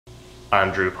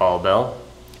I'm Drew Paul Bell,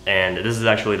 and this is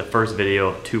actually the first video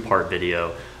of a two-part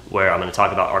video where I'm going to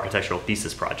talk about architectural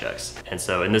thesis projects. And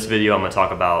so in this video, I'm going to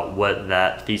talk about how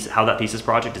that thesis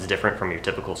project is different from your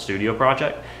typical studio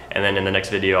project. And then in the next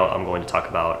video, I'm going to talk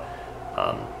about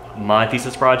my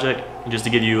thesis project, just to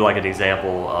give you like an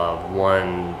example of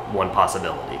one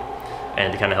possibility,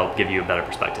 and to kind of help give you a better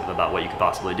perspective about what you could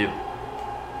possibly do.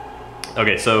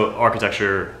 Okay, so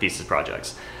architecture thesis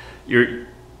projects.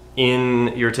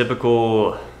 In your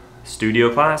typical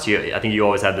studio class, I think you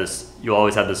always have this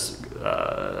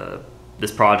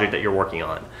this project that you're working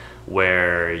on,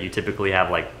 where you typically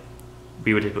have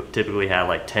we would typically have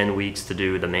like 10 weeks to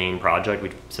do the main project.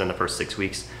 We'd spend the first 6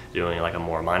 weeks doing like a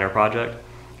more minor project,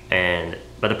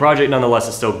 but the project nonetheless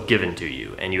is still given to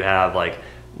you, and you have like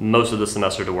most of the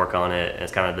semester to work on it. And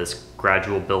it's kind of this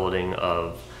gradual building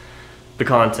of the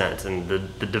content and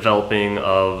the developing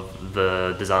of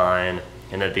the design,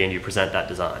 and at the end you present that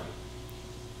design.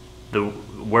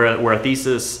 Where a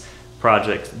thesis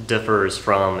project differs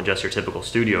from just your typical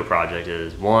studio project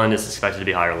is, one, it's expected to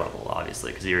be higher level,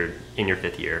 obviously, because you're in your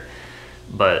 5th year.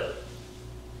 But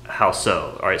how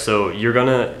so? All right, so you're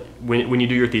gonna, when you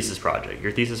do your thesis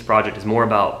project is more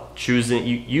about choosing,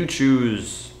 you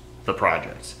choose the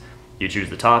project. You choose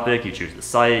the topic, you choose the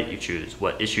site, you choose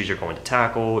what issues you're going to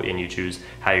tackle, and you choose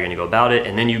how you're gonna go about it,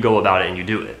 and then you go about it and you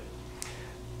do it.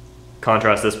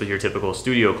 Contrast this with your typical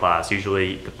studio class.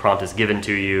 Usually the prompt is given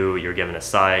to you, you're given a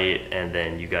site, and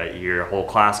then your whole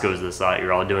class goes to the site,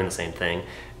 you're all doing the same thing,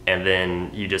 and then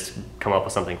you just come up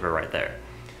with something for right there.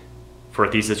 For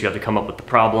a thesis, you have to come up with the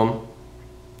problem,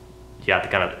 you have to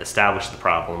kind of establish the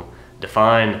problem,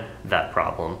 define that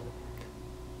problem,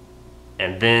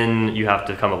 and then you have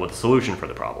to come up with a solution for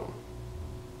the problem.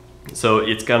 So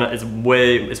it's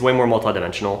way more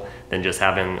multidimensional than just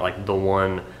having like the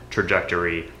one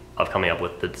trajectory of coming up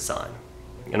with the design.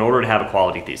 In order to have a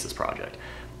quality thesis project,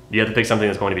 you have to pick something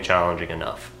that's going to be challenging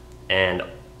enough. And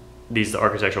these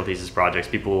architectural thesis projects,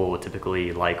 people will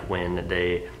typically like when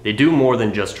they do more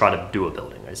than just try to do a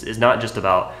building. It's not just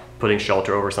about putting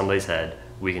shelter over somebody's head.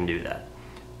 We can do that.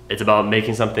 It's about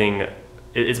making something,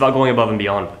 it's about going above and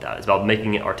beyond with that. It's about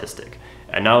making it artistic.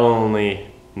 And not only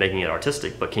making it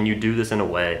artistic, but can you do this in a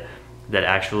way that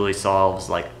actually solves,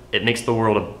 like, it makes the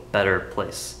world a better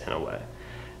place in a way.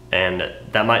 And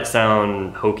that might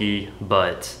sound hokey,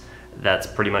 but that's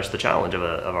pretty much the challenge of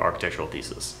an architectural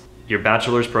thesis. Your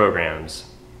bachelor's programs,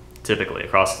 typically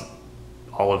across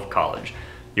all of college,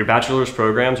 your bachelor's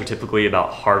programs are typically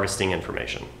about harvesting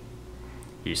information.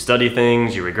 You study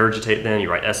things, you regurgitate them, you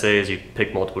write essays, you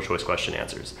pick multiple choice question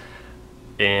answers.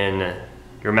 In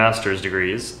your master's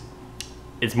degrees,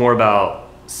 it's more about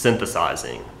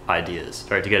synthesizing ideas,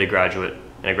 right? To get a graduate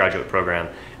program,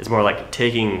 it's more like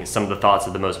taking some of the thoughts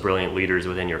of the most brilliant leaders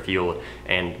within your field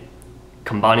and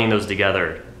combining those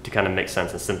together to kind of make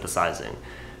sense and synthesizing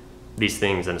these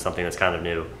things into something that's kind of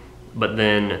new. But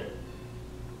then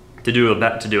to do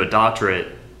a doctorate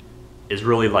is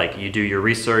really like you do your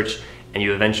research and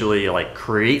you eventually like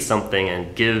create something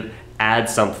and add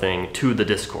something to the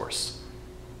discourse.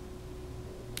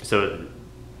 So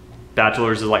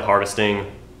bachelor's is like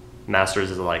harvesting,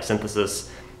 master's is like synthesis,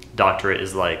 doctorate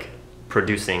is like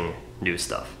producing new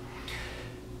stuff.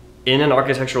 In an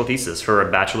architectural thesis, for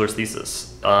a bachelor's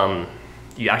thesis,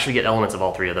 you actually get elements of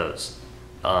all three of those.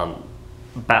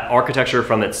 Architecture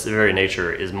from its very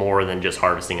nature is more than just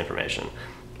harvesting information.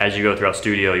 As you go throughout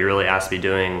studio, you're really asked to be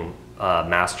doing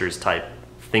master's type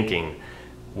thinking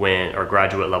or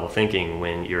graduate level thinking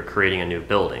when you're creating a new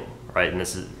building, right? And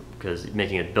this is because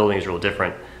making a building is real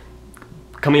different.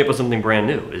 Coming up with something brand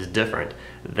new is different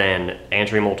than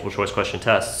answering multiple choice question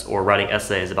tests or writing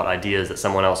essays about ideas that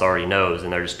someone else already knows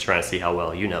and they're just trying to see how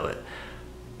well you know it.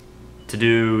 To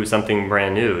do something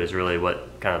brand new is really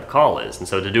what kind of the call is. And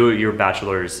so to do your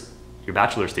bachelor's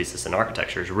thesis in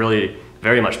architecture is really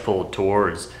very much pulled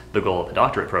towards the goal of the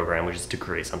doctorate program, which is to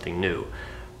create something new.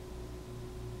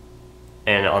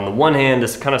 And on the one hand,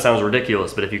 this kind of sounds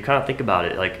ridiculous, but if you kind of think about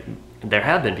it, like, there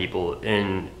have been people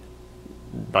in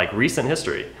like recent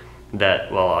history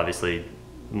that, well, obviously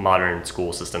modern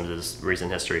school systems is recent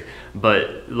history,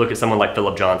 but look at someone like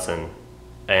Philip Johnson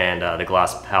and the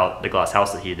glass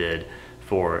house that he did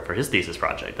for his thesis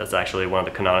project. That's actually one of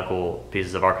the canonical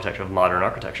pieces of architecture, of modern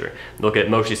architecture. Look at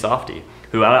Moshe Safdie,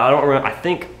 who I don't remember, I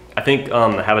think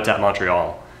Habitat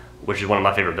Montreal, which is one of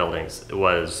my favorite buildings, it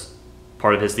was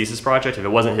part of his thesis project. If it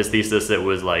wasn't his thesis, it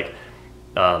was like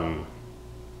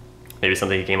maybe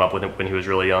something he came up with when he was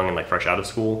really young and like fresh out of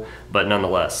school. But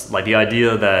nonetheless, like the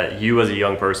idea that you as a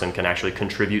young person can actually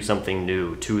contribute something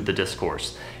new to the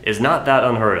discourse is not that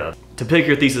unheard of. To pick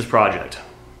your thesis project,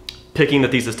 picking the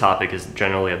thesis topic is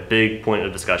generally a big point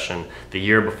of discussion the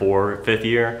year before 5th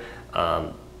year.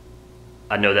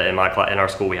 I know that in our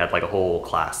school we had like a whole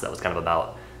class that was kind of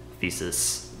about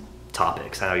thesis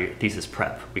topics, thesis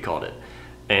prep we called it,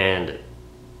 and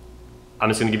I'm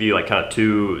just going to give you like kind of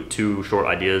two short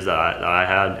ideas that I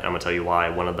had, and I'm going to tell you why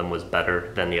one of them was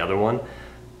better than the other one.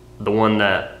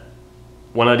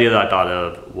 One idea that I thought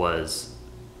of was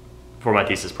for my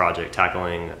thesis project,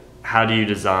 tackling how do you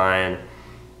design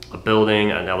a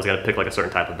building, and I was going to pick like a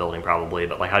certain type of building probably,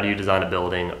 but like how do you design a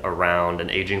building around an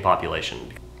aging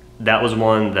population? That was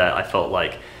one that I felt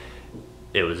like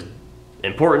it was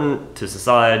important to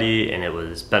society and it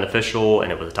was beneficial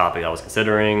and it was a topic I was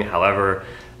considering. However,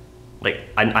 like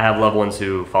I have loved ones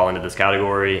who fall into this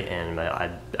category, and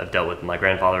I've dealt with my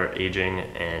grandfather aging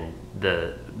and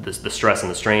the stress and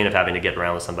the strain of having to get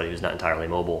around with somebody who's not entirely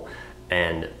mobile.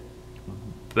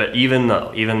 But even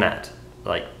that,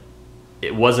 like,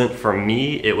 it wasn't for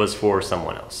me, it was for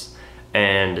someone else.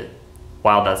 And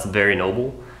while that's very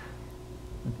noble,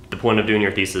 the point of doing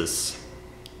your thesis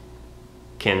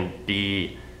can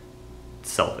be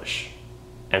selfish.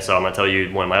 And so I'm gonna tell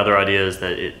you one of my other ideas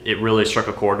that it really struck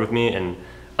a chord with me and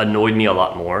annoyed me a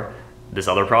lot more, this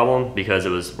other problem, because it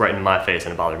was right in my face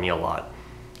and it bothered me a lot.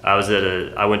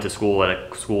 I went to school at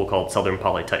a school called Southern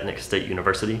Polytechnic State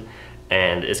University,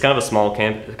 and it's kind of a small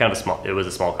it was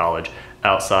a small college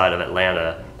outside of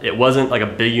Atlanta. It wasn't like a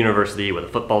big university with a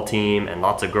football team and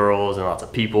lots of girls and lots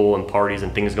of people and parties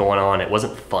and things going on. It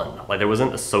wasn't fun. Like, there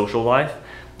wasn't a social life,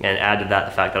 and add to that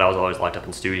the fact that I was always locked up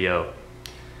in studio.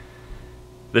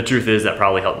 The truth is that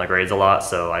probably helped my grades a lot,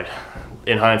 so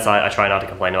in hindsight, I try not to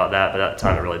complain about that, but at the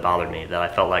time it really bothered me that I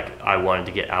felt like I wanted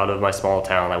to get out of my small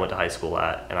town I went to high school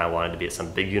at, and I wanted to be at some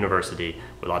big university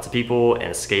with lots of people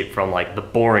and escape from like the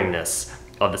boringness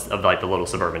of like the little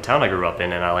suburban town I grew up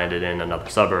in, and I landed in another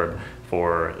suburb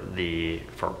for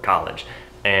college.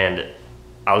 And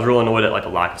I was real annoyed at like the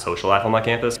lack of social life on my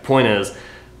campus. Point is,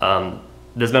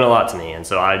 there's been a lot to me, and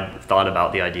so I thought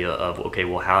about the idea of, okay,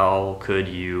 well, how could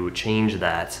you change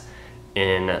that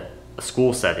in a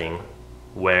school setting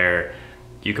where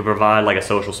you could provide like a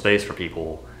social space for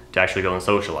people to actually go and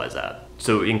socialize at.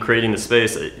 So in creating the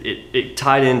space, it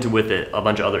tied into with it a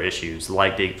bunch of other issues,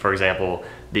 like for example,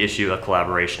 the issue of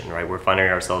collaboration, right? We're finding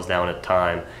ourselves down at a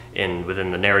time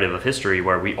within the narrative of history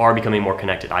where we are becoming more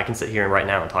connected. I can sit here right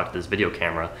now and talk to this video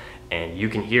camera, and you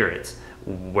can hear it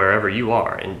wherever you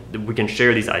are, and we can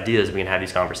share these ideas, we can have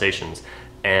these conversations,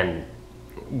 and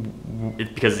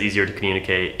because it's easier to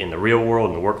communicate in the real world,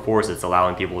 in the workforce, it's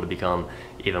allowing people to become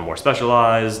even more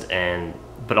specialized,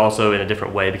 but also in a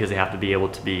different way, because they have to be able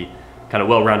to be kind of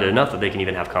well-rounded enough that they can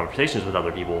even have conversations with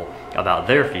other people about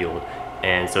their field,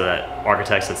 and so that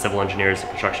architects and civil engineers and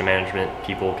construction management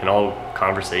people can all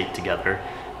conversate together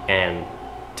and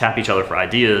tap each other for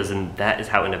ideas, and that is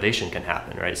how innovation can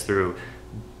happen, right? It's through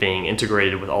being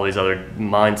integrated with all these other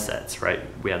mindsets, right?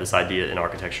 We have this idea in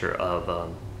architecture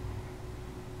of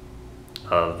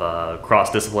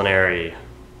cross-disciplinary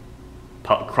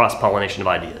cross-pollination of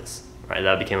ideas, right?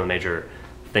 That became a major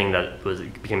thing that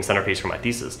became a centerpiece for my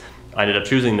thesis. I ended up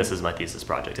choosing this as my thesis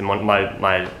project, and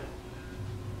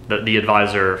the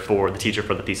advisor the teacher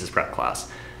for the thesis prep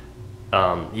class,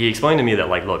 he explained to me that,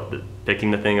 like, look,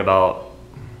 picking the thing about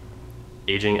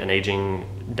an aging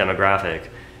demographic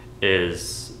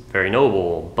is very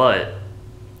noble, but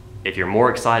if you're more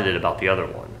excited about the other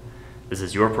one, this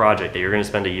is your project that you're going to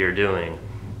spend a year doing,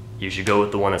 you should go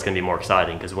with the one that's going to be more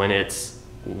exciting, because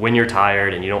when you're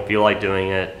tired and you don't feel like doing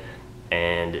it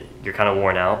and you're kind of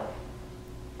worn out,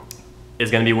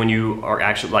 it's going to be when you are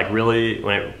actually like really,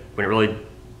 when it really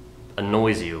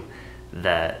annoys you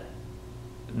that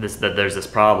there's this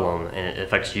problem and it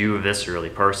affects you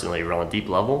viscerally, personally, or on a deep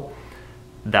level.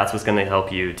 That's what's going to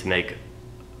help you to make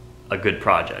a good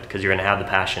project, because you're going to have the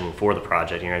passion for the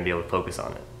project and you're going to be able to focus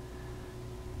on it.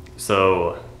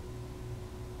 So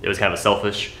it was kind of a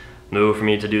selfish move for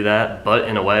me to do that, but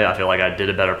in a way I feel like I did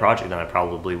a better project than I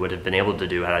probably would have been able to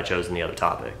do had I chosen the other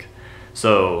topic.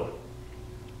 So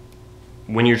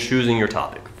when you're choosing your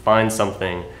topic, find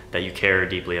something that you care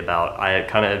deeply about. I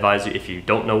kind of advise you, if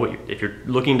you're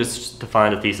looking to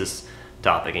find a thesis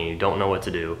topic and you don't know what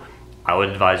to do, I would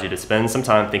advise you to spend some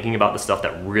time thinking about the stuff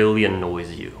that really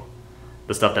annoys you,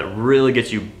 the stuff that really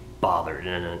gets you bothered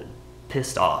and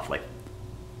pissed off. Like,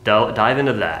 dive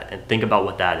into that and think about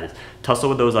what that is. Tussle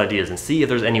with those ideas and see if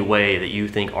there's any way that you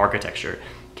think architecture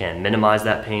can minimize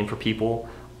that pain for people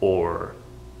or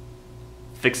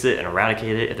fix it and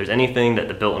eradicate it. If there's anything that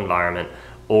the built environment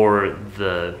or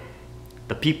the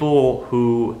people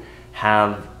who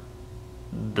have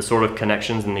the sort of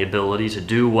connections and the ability to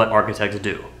do what architects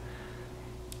do,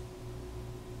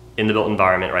 in the built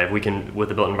environment, right? If we can, with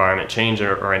the built environment, change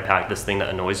or impact this thing that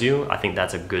annoys you, I think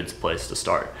that's a good place to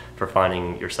start for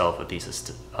finding yourself a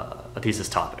thesis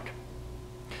topic.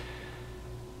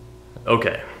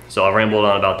 Okay, so I've rambled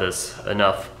on about this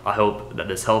enough. I hope that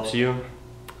this helps you.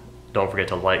 Don't forget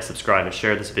to like, subscribe, and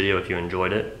share this video if you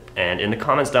enjoyed it. And in the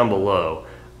comments down below,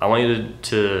 I want you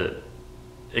to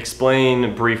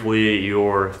explain briefly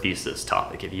your thesis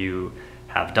topic. If you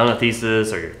have done a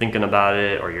thesis, or you're thinking about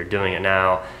it, or you're doing it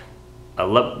now,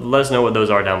 let us know what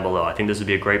those are down below. I think this would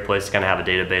be a great place to kind of have a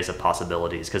database of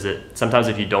possibilities, because sometimes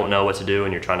if you don't know what to do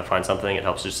and you're trying to find something, it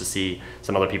helps just to see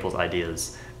some other people's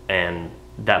ideas, and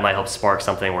that might help spark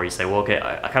something where you say, well, okay,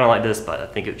 I kind of like this, but I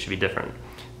think it should be different.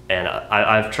 And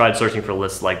I've tried searching for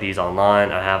lists like these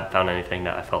online. I haven't found anything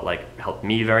that I felt like helped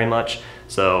me very much,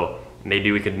 so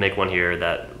maybe we could make one here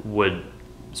that would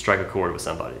strike a chord with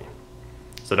somebody.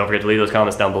 So don't forget to leave those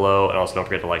comments down below, and also don't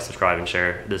forget to like, subscribe, and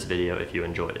share this video if you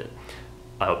enjoyed it.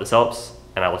 I hope this helps,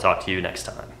 and I will talk to you next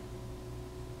time.